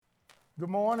Good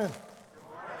morning.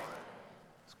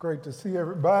 It's great to see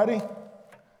everybody.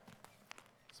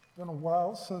 It's been a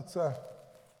while since I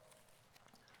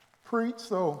preached,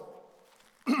 so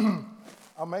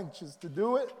I'm anxious to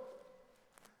do it.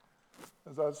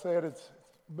 As I said, it's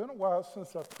been a while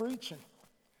since I preached.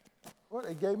 Well,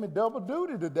 they gave me double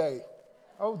duty today.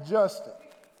 Oh, Justin.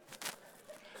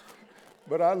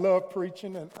 But I love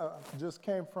preaching, and just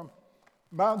came from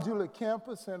Mount Juliet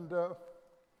campus and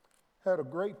had a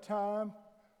great time.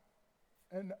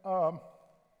 And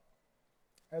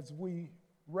as we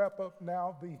wrap up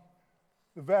now the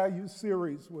value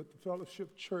series with the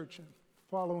Fellowship Church and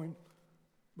following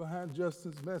behind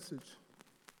Justin's message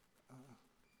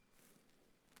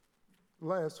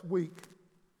last week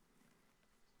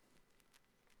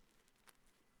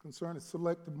concerning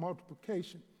selective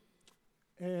multiplication.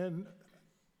 And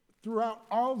throughout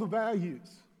all the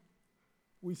values,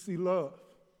 we see love.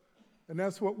 And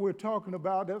that's what we're talking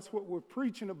about. That's what we're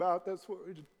preaching about. That's what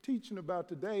we're teaching about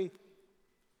today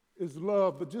is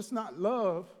love. But just not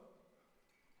love,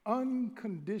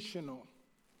 unconditional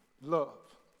love.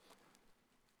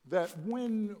 That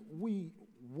when we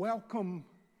welcome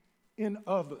in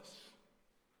others,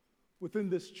 within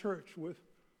this church,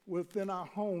 within our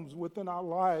homes, within our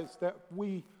lives, that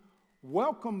we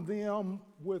welcome them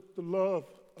with the love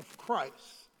of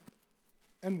Christ.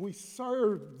 And we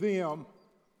serve them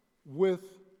with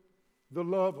the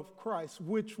love of Christ,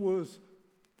 which was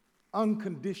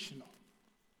unconditional.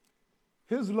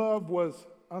 His love was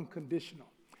unconditional.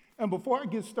 And before I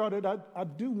get started, I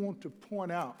do want to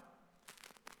point out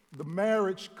the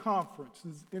marriage conference.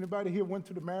 Has anybody here went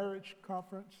to the marriage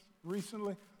conference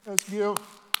recently? Let's give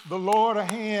the Lord a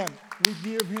hand. We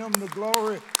give him the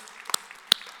glory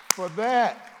for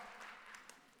that.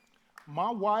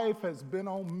 My wife has been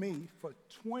on me for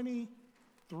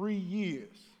 23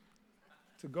 years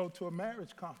to go to a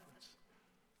marriage conference.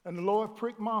 And the Lord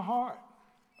pricked my heart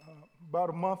about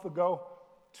a month ago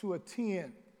to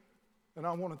attend. And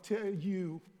I want to tell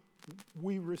you,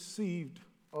 we received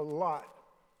a lot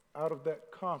out of that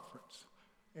conference.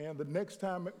 And the next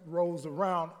time it rolls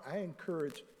around, I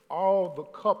encourage all the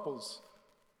couples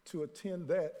to attend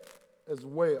that as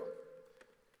well.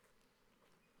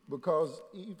 Because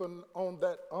even on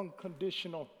that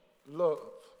unconditional love,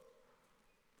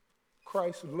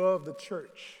 Christ loved the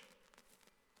church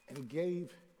and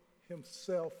gave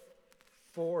himself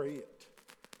for it.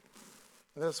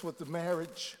 And that's what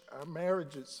our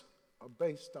marriages are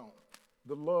based on,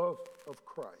 the love of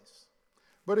Christ.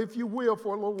 But if you will,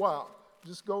 for a little while,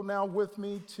 just go now with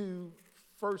me to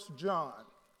 1 John.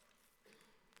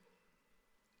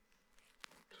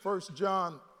 1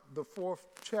 John, the 4th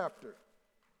chapter.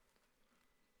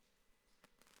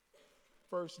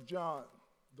 1 John,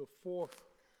 the 4th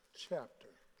chapter.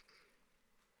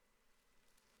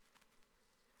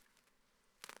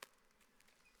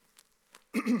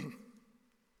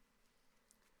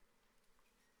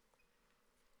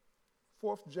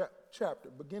 Fourth chapter,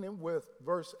 beginning with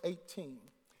verse 18.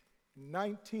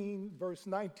 19, verse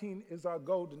 19 is our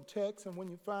golden text, and when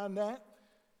you find that,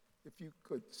 if you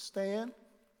could stand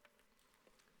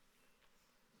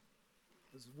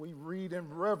as we read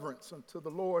in reverence unto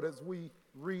the Lord as we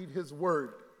read his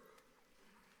word.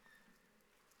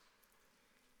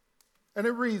 And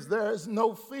it reads, "There is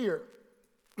no fear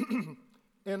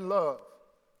in love,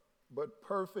 but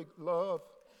perfect love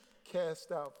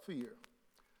casts out fear,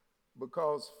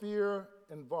 because fear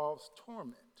involves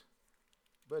torment.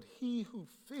 But he who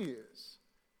fears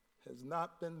has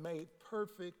not been made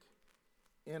perfect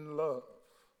in love."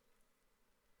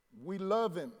 We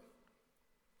love him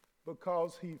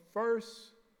because he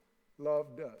first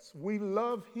loved us. We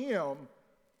love him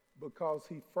because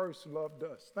he first loved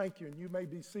us. Thank you, and you may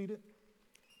be seated.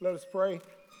 Let us pray.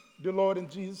 Dear Lord, in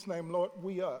Jesus' name, Lord,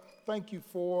 we thank you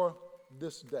for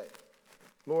this day.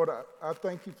 Lord, I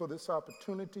thank you for this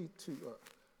opportunity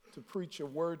to preach your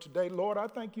word today. Lord, I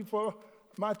thank you for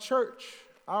my church,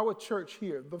 our church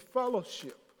here, the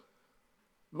fellowship.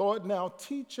 Lord, now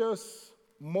teach us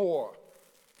more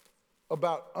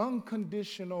about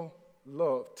unconditional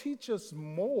love. Teach us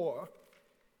more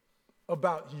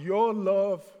about your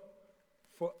love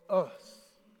for us.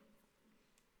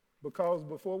 Because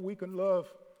before we can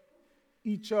love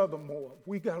each other more,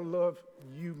 we got to love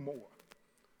you more.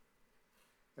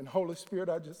 And Holy Spirit,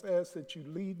 I just ask that you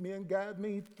lead me and guide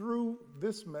me through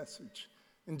this message.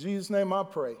 In Jesus' name I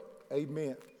pray,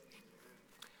 amen.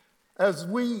 As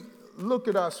we look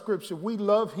at our scripture, we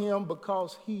love him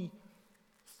because he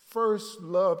first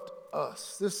loved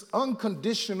us. This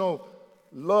unconditional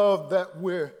love that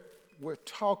we're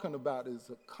talking about is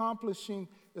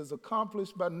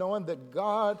accomplished by knowing that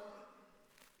God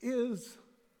is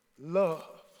love.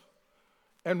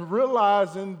 And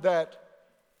realizing that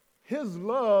his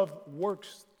love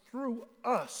works through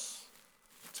us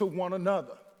to one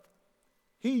another.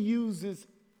 He uses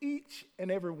each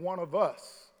and every one of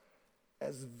us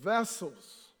as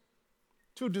vessels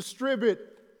to distribute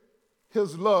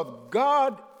his love.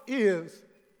 God is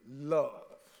love.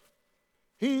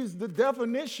 He's the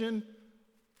definition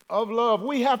of love.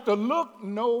 We have to look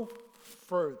no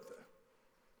further.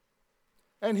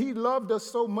 And he loved us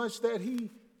so much that he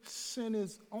sent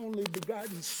his only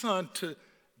begotten Son to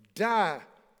die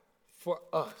for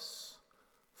us,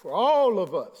 for all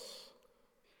of us.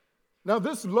 Now,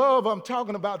 this love I'm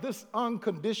talking about, this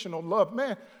unconditional love,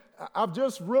 man, I've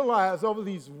just realized over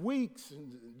these weeks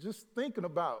and just thinking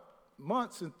about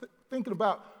months and thinking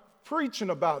about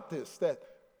preaching about this,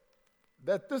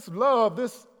 that this love,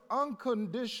 this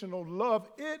unconditional love,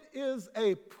 it is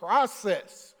a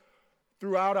process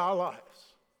throughout our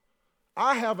lives.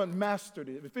 I haven't mastered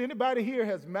it. If anybody here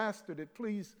has mastered it,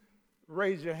 please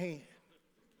raise your hand.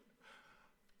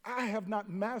 I have not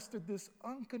mastered this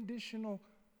unconditional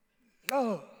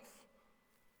love.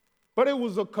 But it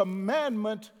was a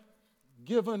commandment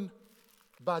given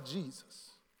by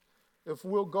Jesus. If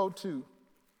we'll go to,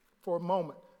 for a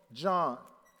moment, John,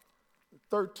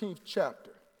 the 13th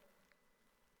chapter.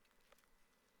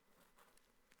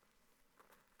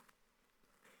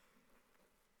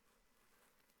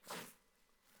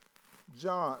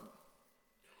 John,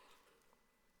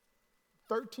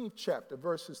 13th chapter,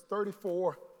 verses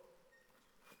 34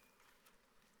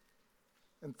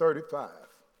 and 35.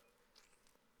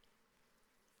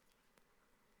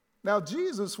 Now,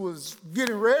 Jesus was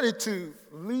getting ready to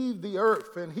leave the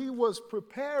earth, and he was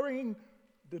preparing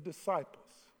the disciples.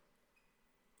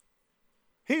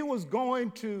 He was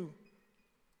going to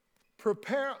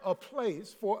prepare a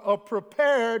place for a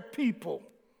prepared people.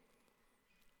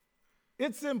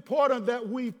 It's important that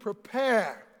we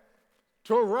prepare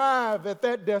to arrive at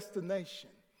that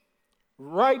destination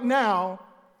right now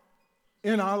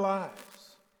in our lives.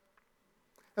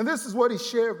 And this is what he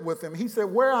shared with them. He said,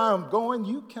 where I am going,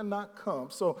 you cannot come.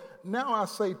 So now I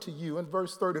say to you in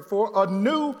verse 34, a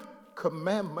new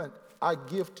commandment I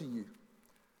give to you,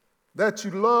 that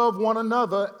you love one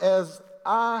another as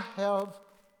I have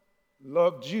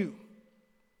loved you.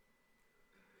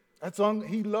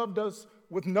 He loved us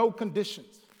with no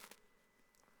conditions.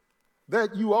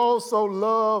 That you also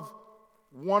love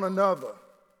one another.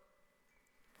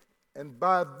 And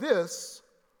by this,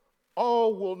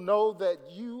 all will know that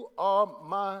you are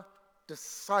my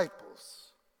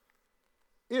disciples,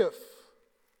 if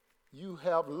you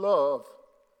have love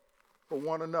for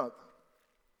one another.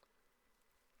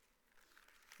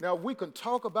 Now, we can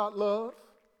talk about love,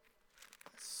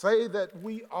 say that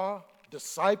we are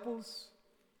disciples.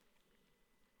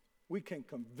 We can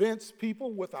convince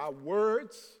people with our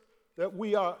words that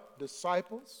we are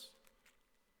disciples,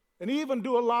 and even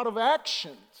do a lot of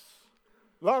actions,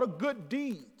 a lot of good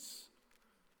deeds.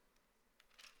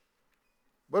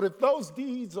 But if those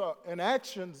deeds and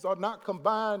actions are not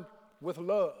combined with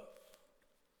love,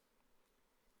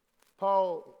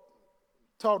 Paul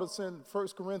taught us in 1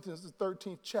 Corinthians, the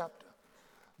 13th chapter,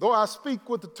 though I speak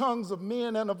with the tongues of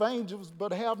men and of angels,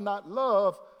 but have not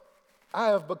love, I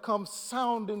have become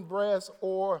sounding brass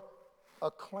or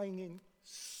a clanging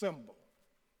cymbal.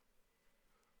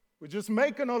 We're just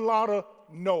making a lot of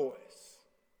noise.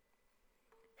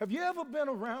 Have you ever been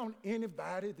around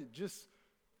anybody that just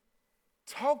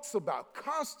talks about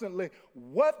constantly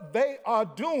what they are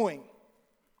doing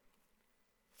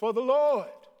for the Lord,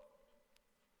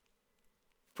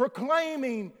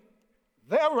 proclaiming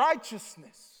their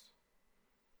righteousness?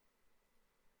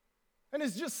 And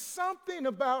it's just something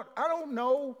about, I don't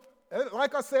know,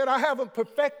 like I said, I haven't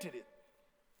perfected it.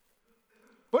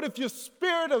 But if your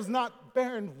spirit is not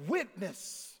bearing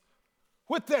witness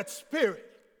with that spirit,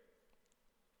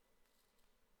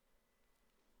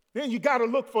 then you got to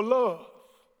look for love.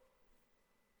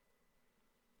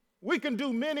 We can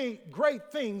do many great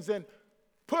things and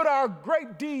put our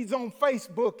great deeds on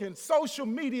Facebook and social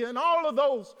media and all of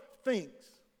those things.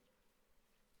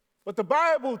 But the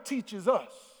Bible teaches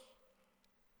us,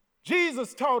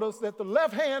 Jesus taught us that the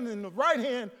left hand and the right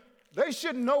hand, they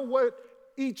should know what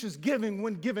each is giving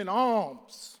when giving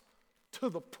alms to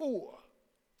the poor.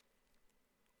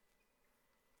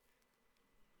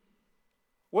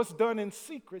 What's done in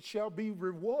secret shall be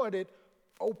rewarded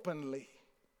openly.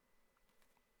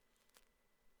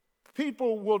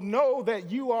 People will know that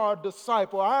you are a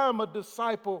disciple. I am a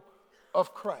disciple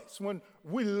of Christ when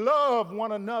we love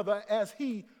one another as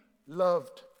he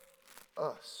loved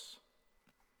us.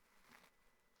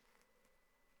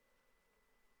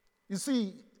 You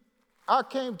see, I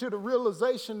came to the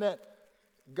realization that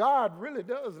God really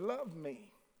does love me.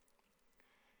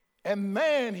 And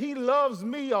man, he loves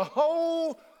me a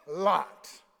whole lot.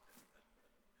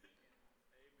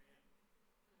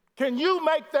 Can you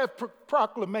make that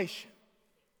proclamation?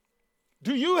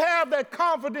 Do you have that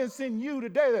confidence in you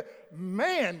today that,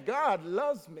 man, God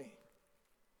loves me?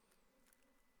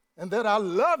 And that I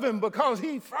love him because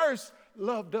he first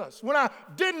loved us. When I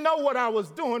didn't know what I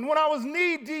was doing, when I was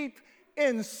knee-deep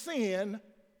in sin,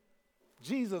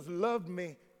 Jesus loved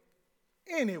me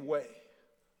anyway,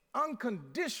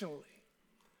 unconditionally.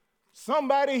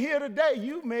 Somebody here today,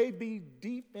 you may be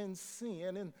deep in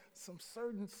sin in some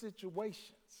certain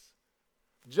situations.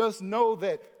 Just know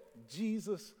that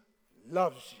Jesus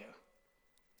loves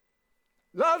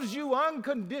you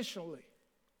unconditionally.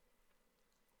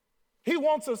 He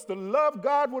wants us to love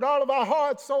God with all of our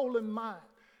heart, soul, and mind,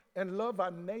 and love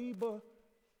our neighbor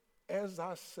as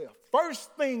ourselves.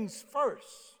 First things first.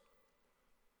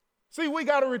 See, we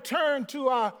got to return to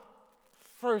our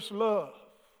first love.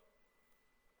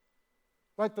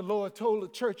 Like the Lord told the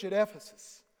church at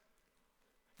Ephesus,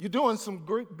 you're doing some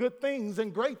good things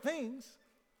and great things,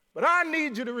 but I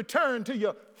need you to return to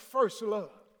your first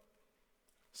love.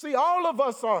 See, all of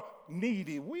us are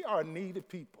needy. We are needy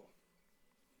people.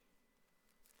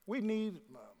 We need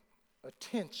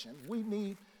attention. We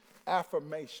need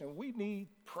affirmation. We need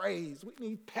praise. We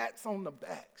need pats on the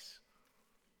backs.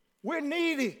 We're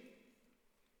needy.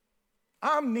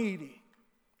 I'm needy.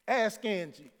 Ask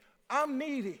Angie. I'm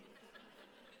needy.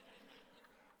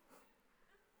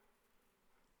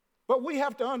 But we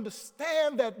have to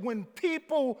understand that when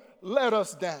people let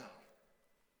us down,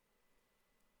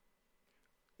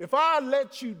 if I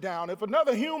let you down, if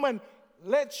another human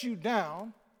lets you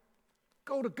down,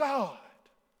 go to God.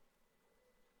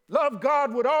 Love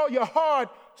God with all your heart,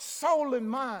 soul, and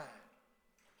mind.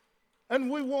 And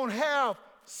we won't have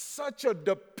such a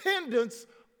dependence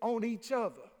on each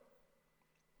other.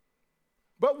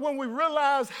 But when we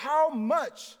realize how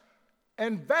much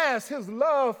and vast his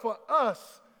love for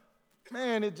us,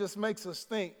 man, it just makes us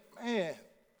think, man,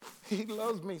 he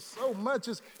loves me so much.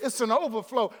 It's an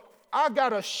overflow. I got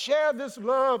to share this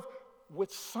love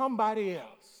with somebody else.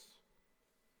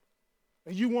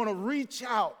 And you want to reach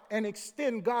out and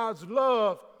extend God's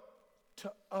love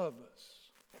to others.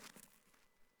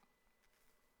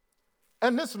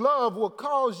 And this love will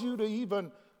cause you to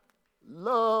even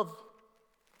love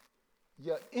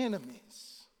your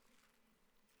enemies.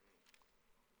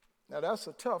 Now, that's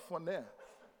a tough one there.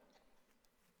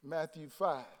 Matthew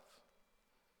 5.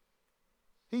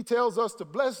 He tells us to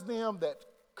bless them that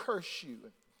curse you,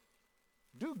 and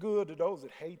do good to those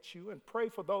that hate you, and pray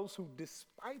for those who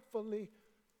despitefully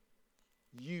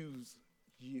use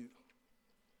you.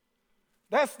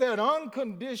 That's that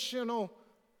unconditional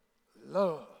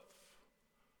love.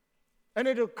 And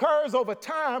it occurs over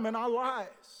time in our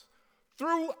lives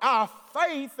through our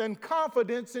faith and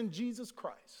confidence in Jesus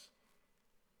Christ.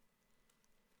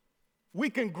 We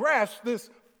can grasp this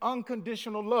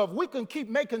unconditional love. We can keep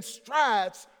making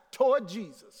strides toward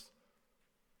Jesus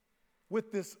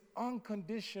with this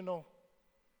unconditional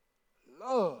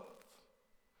love.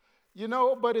 You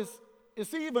know, but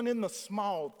it's even in the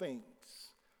small things.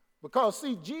 Because,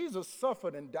 see, Jesus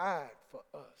suffered and died for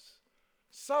us.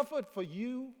 Suffered for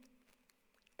you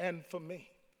and for me.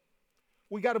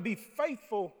 We got to be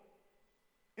faithful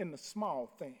in the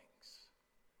small things.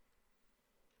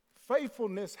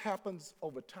 Faithfulness happens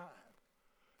over time.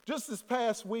 Just this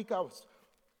past week, I was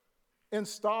in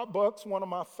Starbucks, one of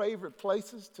my favorite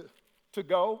places to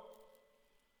go.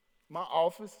 My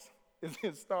office is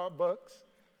in Starbucks.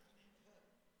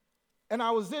 And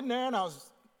I was in there, and I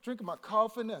was drinking my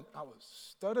coffee, and I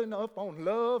was studying up on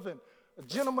love, and a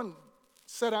gentleman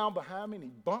sat down behind me, and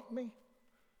he bumped me.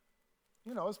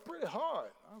 You know, it's pretty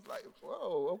hard. I was like,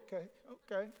 whoa,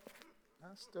 okay. I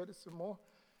studied some more.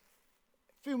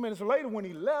 A few minutes later, when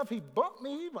he left, he bumped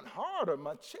me even harder in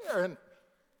my chair. And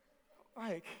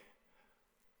like,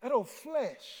 that old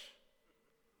flesh.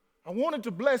 I wanted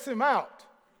to bless him out.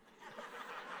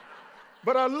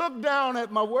 But I looked down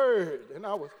at my word, and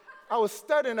I was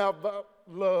studying about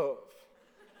love.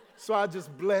 So I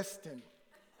just blessed him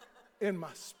in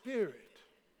my spirit.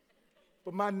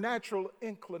 But my natural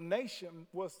inclination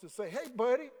was to say, hey,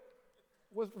 buddy,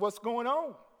 what's going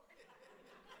on?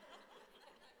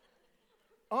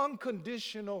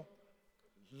 Unconditional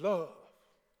love.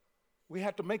 We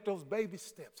have to make those baby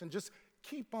steps and just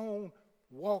keep on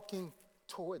walking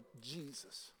toward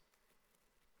Jesus.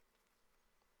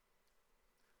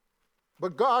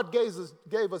 But God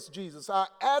gave us Jesus, our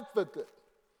advocate.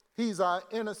 He's our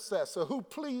intercessor who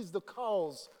pleads the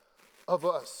cause of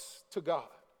us to God.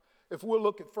 If we'll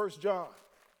look at 1 John.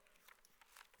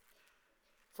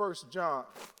 1 John,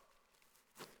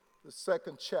 the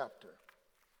 2nd chapter.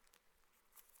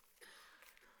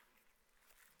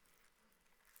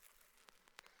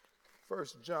 1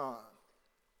 John,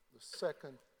 the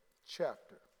 2nd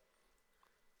chapter.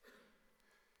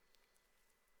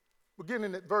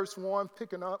 Beginning at verse 1,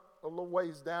 picking up a little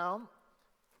ways down.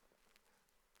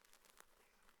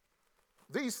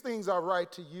 These things I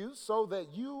write to you so that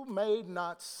you may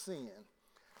not sin.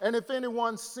 And if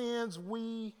anyone sins,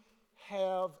 we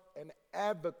have an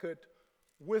advocate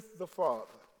with the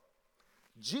Father,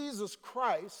 Jesus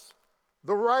Christ,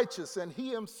 the righteous, and he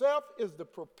himself is the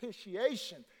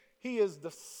propitiation. He is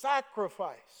the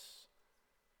sacrifice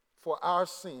for our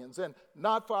sins, and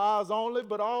not for ours only,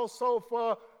 but also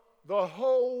for the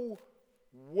whole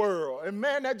world. And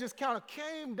man, that just kind of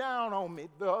came down on me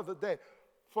the other day.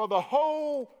 For the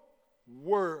whole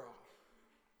world.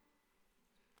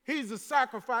 He's the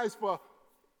sacrifice for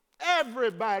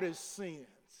everybody's sins.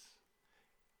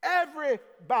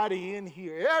 Everybody in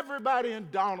here, everybody in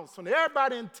Donaldson,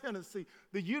 everybody in Tennessee,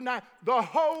 the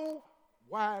whole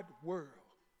wide world.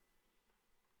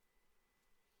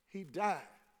 He died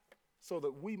so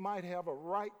that we might have a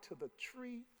right to the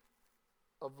tree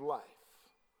of life.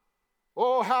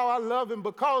 Oh, how I love him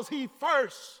because he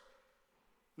first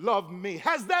loved me.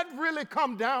 Has that really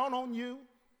come down on you?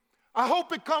 I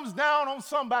hope it comes down on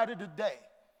somebody today.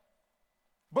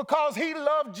 Because he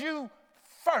loved you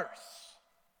first.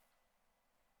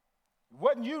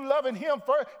 Wasn't you loving him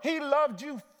first? He loved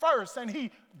you first, and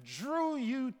he drew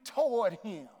you toward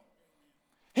him.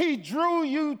 He drew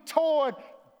you toward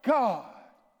God.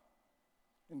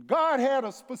 And God had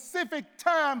a specific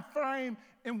time frame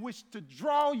in which to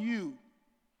draw you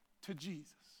to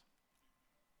Jesus.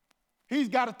 He's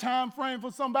got a time frame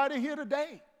for somebody here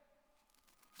today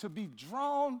to be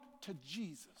drawn to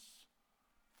Jesus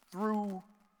through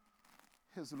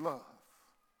his love.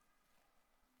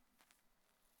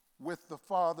 With the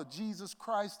Father, Jesus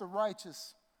Christ the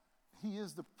righteous, he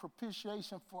is the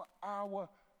propitiation for our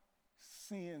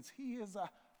sins. He is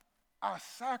our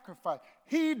sacrifice.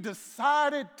 He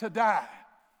decided to die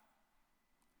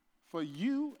for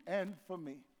you and for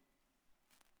me.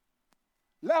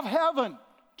 Left heaven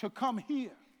to come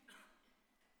here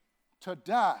to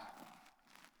die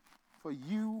for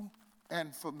you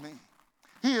and for me.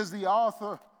 He is the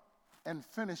author and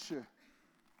finisher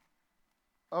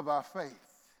of our faith.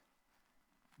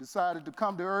 Decided to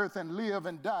come to earth and live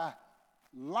and die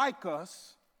like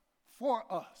us, for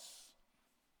us.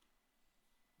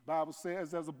 The Bible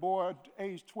says as a boy at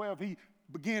age 12, he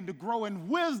began to grow in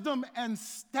wisdom and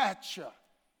stature.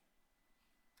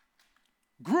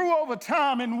 Grew over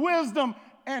time in wisdom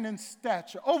and in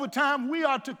stature. Over time, we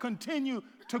are to continue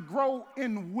to grow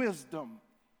in wisdom,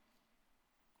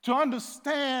 to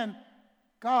understand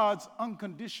God's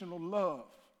unconditional love.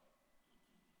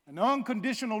 And the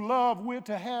unconditional love we're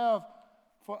to have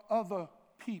for other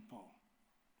people.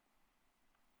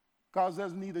 because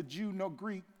there's neither Jew nor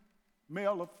Greek,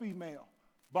 male or female,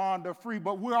 bond or free,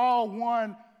 but we're all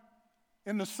one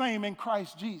in the same in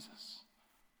Christ Jesus.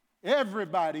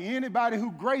 Everybody, anybody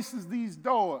who graces these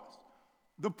doors,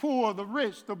 the poor, the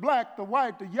rich, the black, the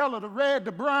white, the yellow, the red,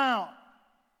 the brown,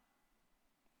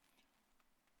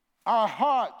 our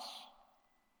hearts,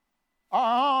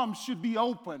 our arms should be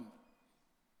open,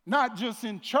 not just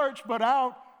in church, but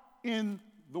out in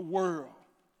the world,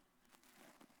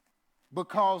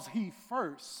 because he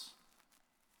first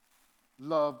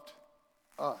loved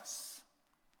us.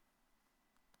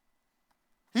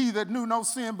 He that knew no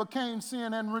sin became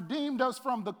sin and redeemed us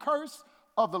from the curse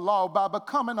of the law by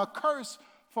becoming a curse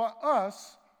for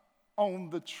us on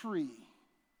the tree.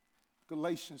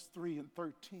 Galatians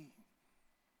 3:13.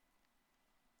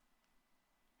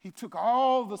 He took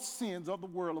all the sins of the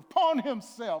world upon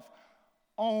himself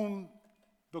on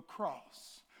the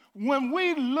cross. When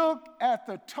we look at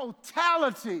the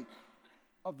totality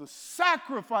of the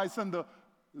sacrifice and the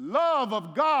love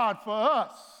of God for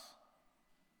us,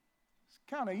 it's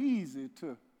kind of easy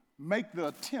to make the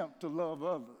attempt to love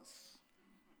others.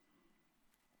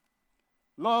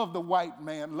 Love the white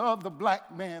man, love the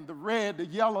black man, the red, the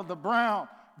yellow, the brown,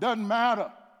 doesn't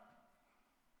matter.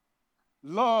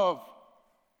 Love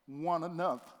one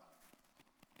another.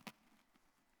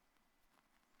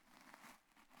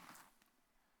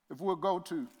 If we'll go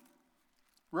to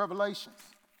Revelations,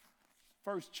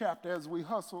 first chapter, as we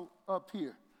hustle up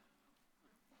here,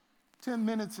 10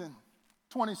 minutes and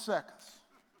 20 seconds.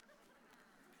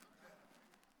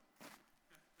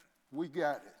 We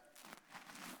got it.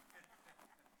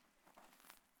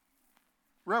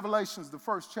 Revelations, the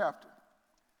first chapter.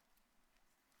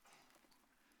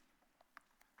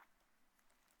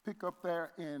 pick up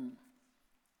there in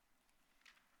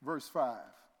verse 5.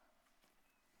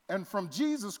 And from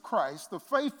Jesus Christ, the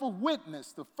faithful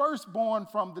witness, the firstborn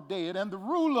from the dead, and the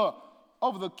ruler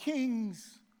of the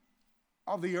kings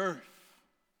of the earth.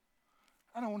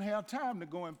 I don't have time to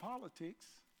go in politics.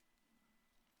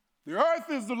 The earth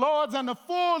is the Lord's and the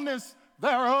fullness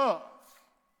thereof.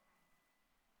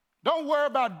 Don't worry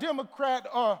about Democrat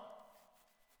or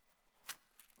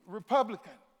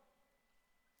Republican.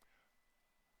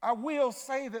 I will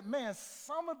say that, man,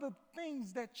 some of the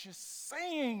things that you're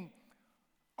saying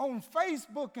on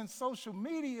Facebook and social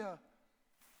media,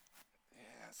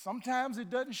 sometimes it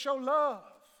doesn't show love.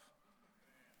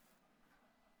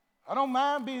 I don't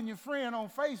mind being your friend on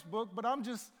Facebook, but I'm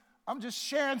just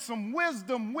sharing some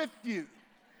wisdom with you.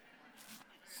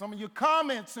 Some of your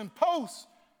comments and posts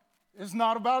is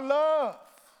not about love.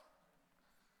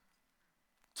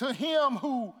 To him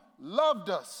who loved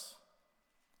us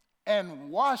and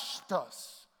washed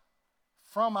us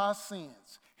from our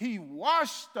sins. He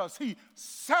washed us. He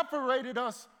separated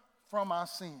us from our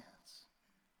sins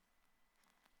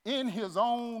in his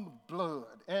own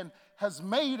blood and has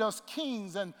made us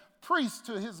kings and priests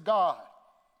to his God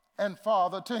and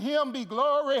Father. To him be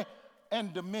glory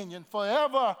and dominion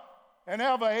forever and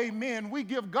ever. Amen. We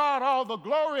give God all the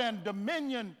glory and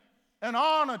dominion and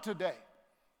honor today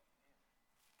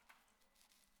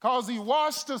because he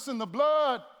washed us in the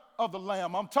blood of the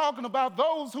Lamb. I'm talking about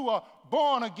those who are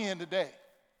born again today.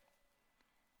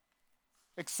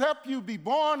 Except you be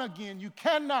born again, you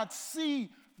cannot see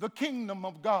the kingdom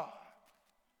of God.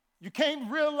 You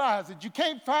can't realize it. You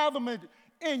can't fathom it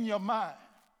in your mind.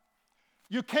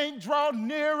 You can't draw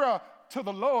nearer to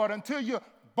the Lord until you're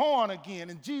born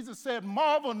again. And Jesus said,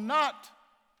 marvel not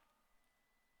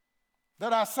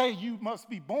that I say you must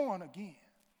be born again.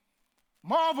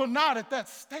 Marvel not at that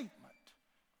statement.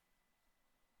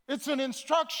 It's an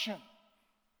instruction.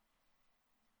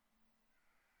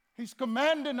 He's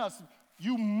commanding us,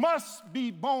 you must be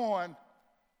born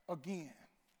again.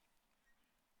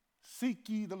 Seek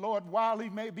ye the Lord while he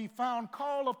may be found.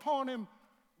 Call upon him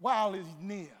while he's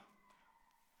near.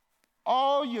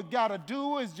 All you got to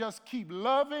do is just keep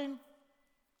loving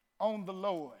on the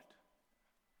Lord.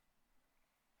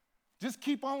 Just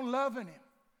keep on loving him.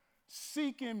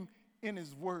 Seek him in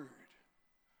his word.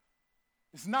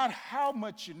 It's not how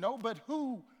much you know, but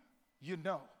who you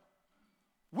know.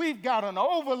 We've got an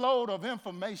overload of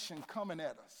information coming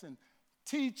at us and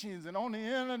teachings and on the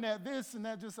internet, this and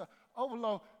that, just an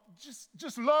overload.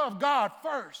 Just love God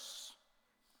first.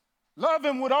 Love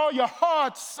him with all your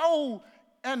heart, soul,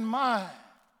 and mind.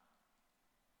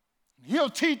 He'll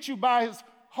teach you by his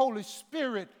Holy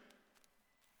Spirit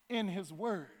in his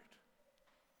word.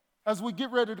 As we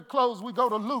get ready to close, we go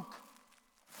to Luke,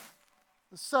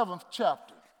 the 7th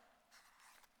chapter.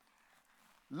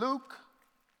 Luke,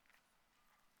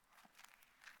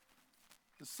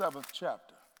 the 7th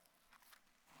chapter.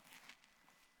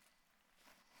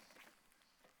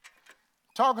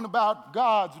 Talking about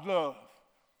God's love.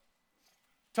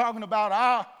 Talking about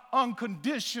our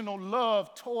unconditional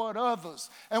love toward others.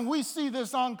 And we see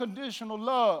this unconditional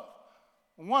love.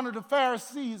 One of the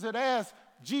Pharisees had asked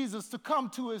Jesus to come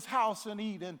to his house and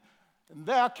eat, and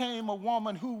there came a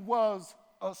woman who was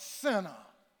a sinner.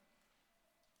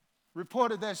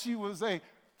 Reported that she was a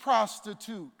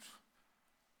prostitute.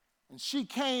 And she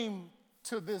came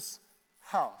to this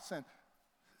house and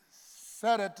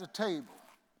sat at the table.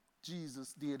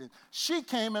 Jesus did it. She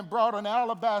came and brought an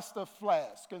alabaster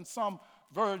flask, and some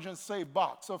versions say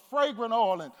box, of fragrant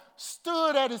oil, and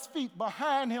stood at his feet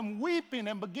behind him weeping,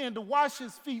 and began to wash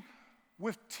his feet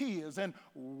with tears and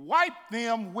wiped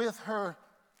them with her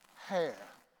hair.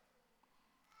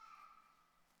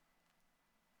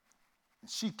 And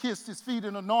she kissed his feet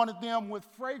and anointed them with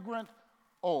fragrant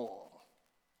oil.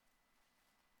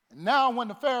 And now when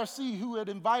the Pharisee who had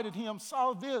invited him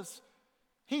saw this,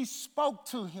 he spoke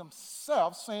to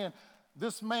himself, saying,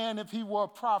 this man, if he were a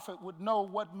prophet, would know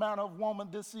what manner of woman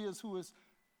this is who is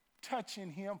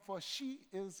touching him, for she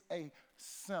is a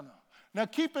sinner. Now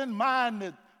keep in mind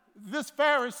that this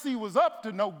Pharisee was up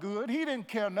to no good. He didn't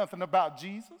care nothing about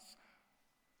Jesus.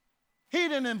 He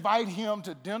didn't invite him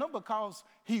to dinner because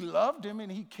he loved him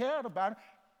and he cared about him.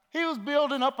 He was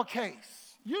building up a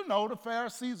case. You know, the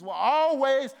Pharisees were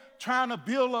always trying to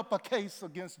build up a case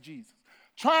against Jesus,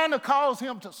 trying to cause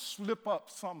him to slip up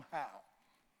somehow.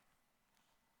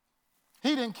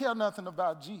 He didn't care nothing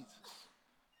about Jesus.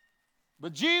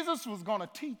 But Jesus was going to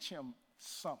teach him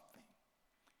something.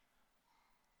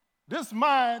 This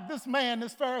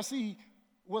Pharisee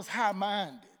was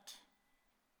high-minded.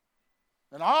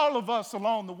 And all of us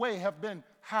along the way have been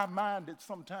high-minded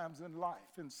sometimes in life,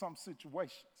 in some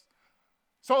situations.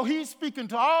 So he's speaking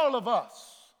to all of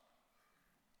us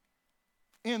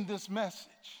in this message.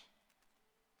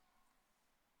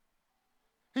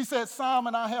 He said,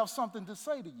 Simon, I have something to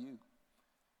say to you.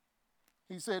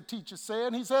 He said, teacher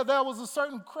said, he said, there was a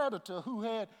certain creditor who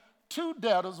had two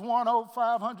debtors, one owed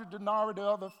 500 denarii, the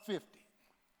other 50.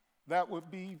 That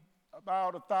would be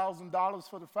about $1,000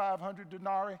 for the 500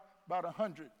 denarii, about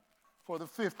 100 for the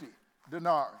 50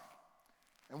 denarii.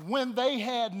 And when they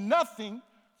had nothing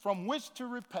from which to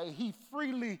repay, he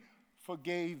freely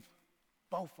forgave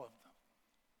both of them.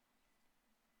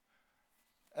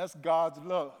 That's God's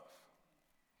love.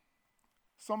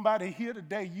 Somebody here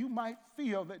today, you might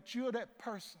feel that you're that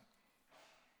person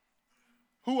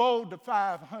who owed the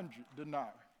 500 denarii.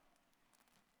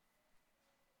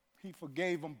 He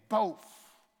forgave them both.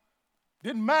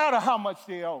 Didn't matter how much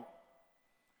they owed.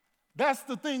 That's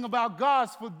the thing about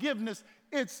God's forgiveness.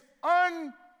 It's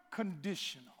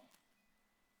unconditional.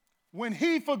 When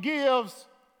he forgives,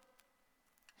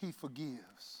 he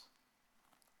forgives.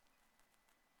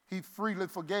 He freely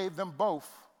forgave them both.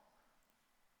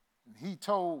 And he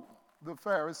told the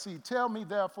Pharisee, tell me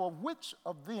therefore, which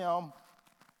of them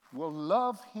will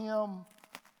love him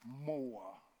more?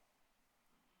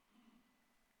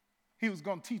 He was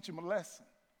going to teach him a lesson.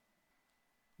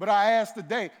 But I ask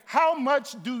today, how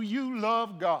much do you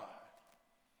love God?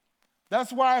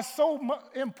 That's why it's so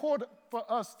important for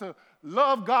us to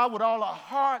love God with all our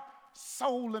heart,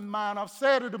 soul, and mind. I've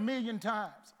said it 1,000,000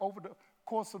 times over the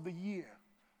course of the year.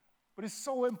 But it's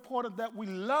so important that we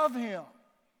love him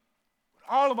with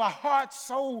all of our heart,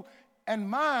 soul, and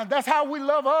mind. That's how we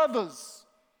love others.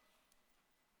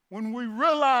 When we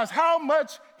realize how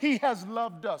much he has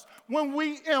loved us, when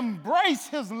we embrace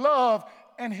his love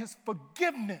and his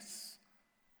forgiveness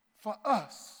for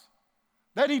us,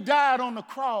 that he died on the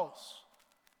cross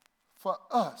for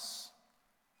us,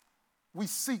 we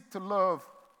seek to love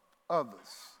others.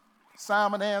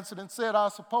 Simon answered and said, I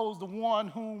suppose the one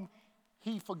whom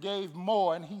he forgave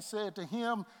more. And he said to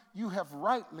him, you have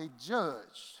rightly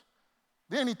judged.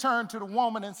 Then he turned to the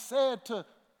woman and said to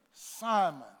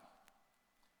Simon,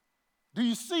 do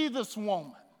you see this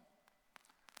woman?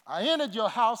 I entered your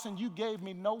house and you gave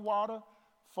me no water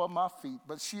for my feet,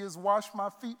 but she has washed my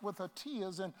feet with her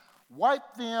tears and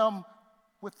wiped them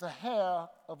with the hair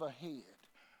of her head.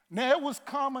 Now, it was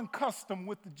common custom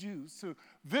with the Jews to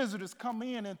visitors come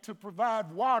in and to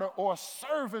provide water or a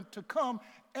servant to come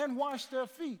and wash their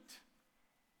feet.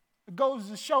 It goes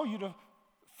to show you the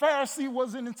Pharisee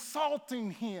wasn't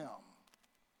insulting him.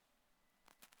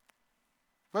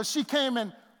 But she came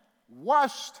and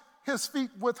washed his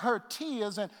feet with her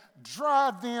tears and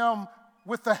dried them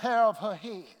with the hair of her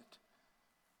head.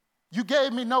 You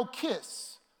gave me no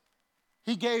kiss.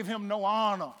 He gave him no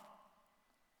honor,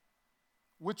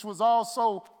 which was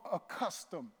also a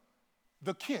custom,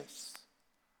 the kiss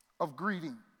of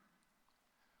greeting.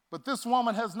 But this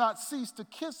woman has not ceased to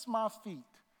kiss my feet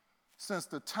since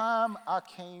the time I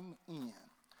came in.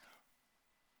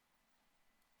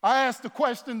 I asked the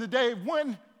question today,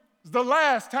 when's the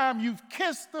last time you've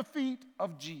kissed the feet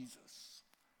of Jesus?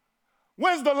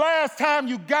 When's the last time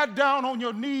you got down on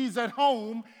your knees at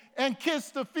home and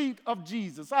kissed the feet of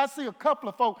Jesus? I see a couple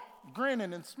of folk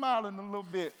grinning and smiling a little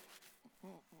bit.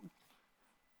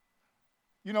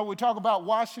 You know, we talk about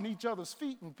washing each other's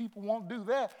feet, and people won't do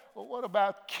that. But what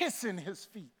about kissing his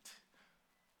feet?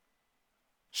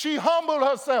 She humbled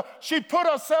herself. She put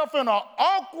herself in an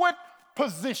awkward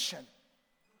position.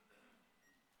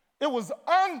 It was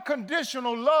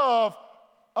unconditional love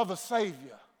of a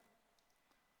Savior.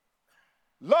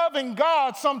 Loving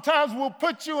God sometimes will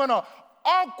put you in an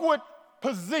awkward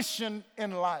position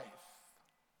in life.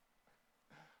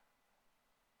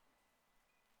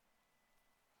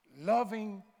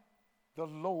 Loving the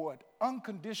Lord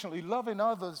unconditionally, loving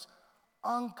others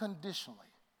unconditionally.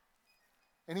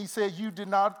 And he said, you did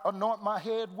not anoint my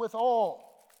head with oil,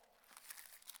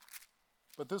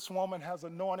 but this woman has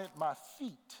anointed my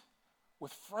feet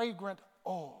with fragrant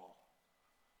oil.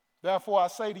 Therefore I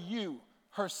say to you,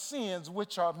 her sins,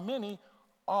 which are many,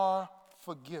 are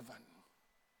forgiven.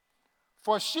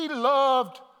 For she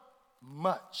loved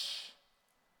much.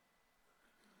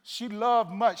 She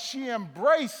loved much. She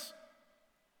embraced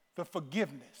the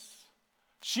forgiveness.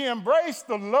 She embraced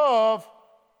the love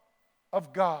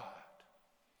of God.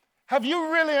 Have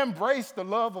you really embraced the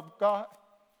love of God?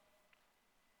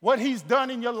 What he's done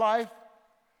in your life?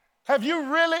 Have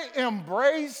you really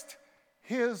embraced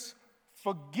his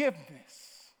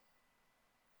forgiveness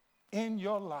in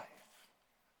your life?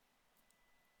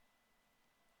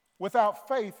 Without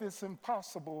faith, it's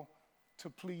impossible to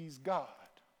please God.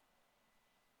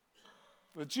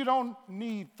 But you don't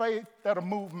need faith that'll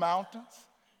move mountains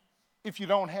if you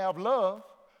don't have love.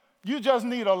 You just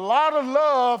need a lot of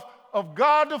love of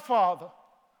God the Father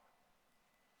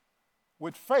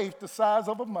with faith the size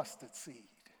of a mustard seed.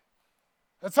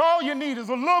 That's all you need is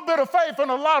a little bit of faith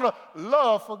and a lot of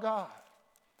love for God.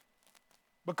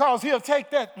 Because he'll take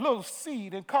that little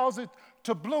seed and cause it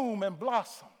to bloom and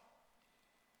blossom.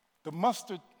 The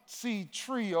mustard seed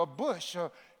tree or bush,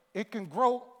 it can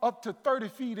grow up to 30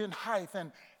 feet in height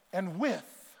and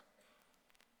width.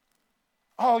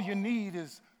 All you need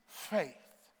is faith.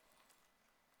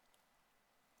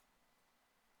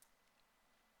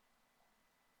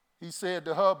 He said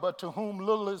to her, but to whom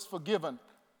little is forgiven,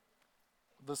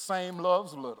 the same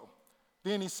loves little.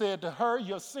 Then he said to her,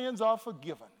 your sins are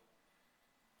forgiven.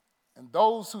 And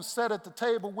those who sat at the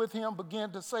table with him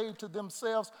began to say to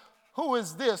themselves, who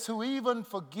is this who even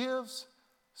forgives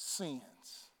sins?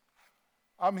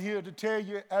 I'm here to tell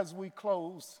you as we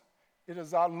close, it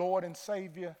is our Lord and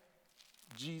Savior,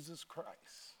 Jesus Christ.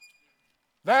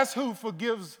 That's who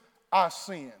forgives our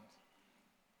sins.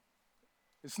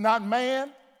 It's not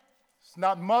man, it's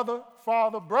not mother,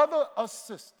 father, brother, or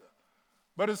sister,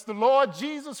 but it's the Lord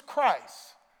Jesus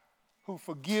Christ who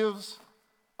forgives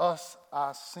us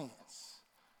our sins.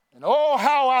 And oh,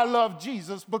 how I love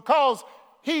Jesus because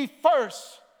he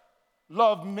first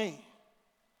loved me.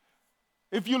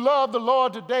 If you love the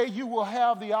Lord today, you will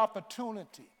have the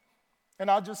opportunity. And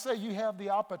I'll just say you have the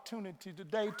opportunity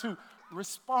today to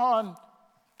respond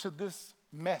to this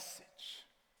message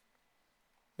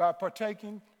by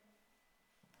partaking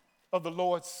of the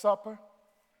Lord's Supper,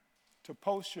 to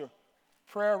post your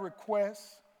prayer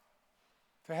requests,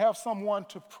 to have someone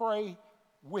to pray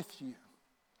with you.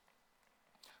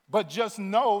 But just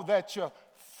know that your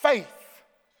faith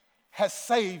has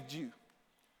saved you.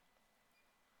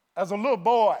 As a little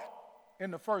boy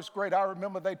in the first grade, I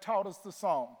remember they taught us the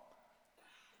song,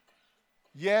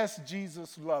 yes,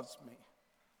 Jesus loves me,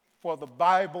 for the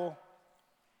Bible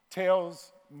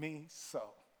tells me so.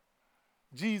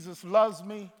 Jesus loves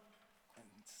me, and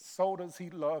so does he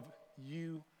love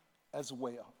you as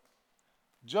well.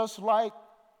 Just like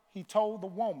he told the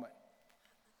woman,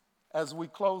 as we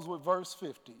close with verse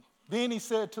 50. Then he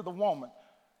said to the woman,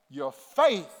 your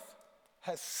faith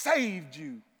has saved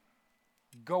you.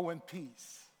 Go in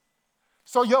peace.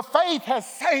 So your faith has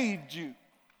saved you.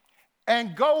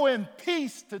 And go in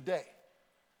peace today.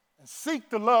 And seek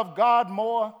to love God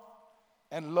more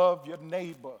and love your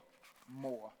neighbor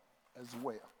more as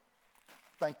well.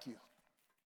 Thank you.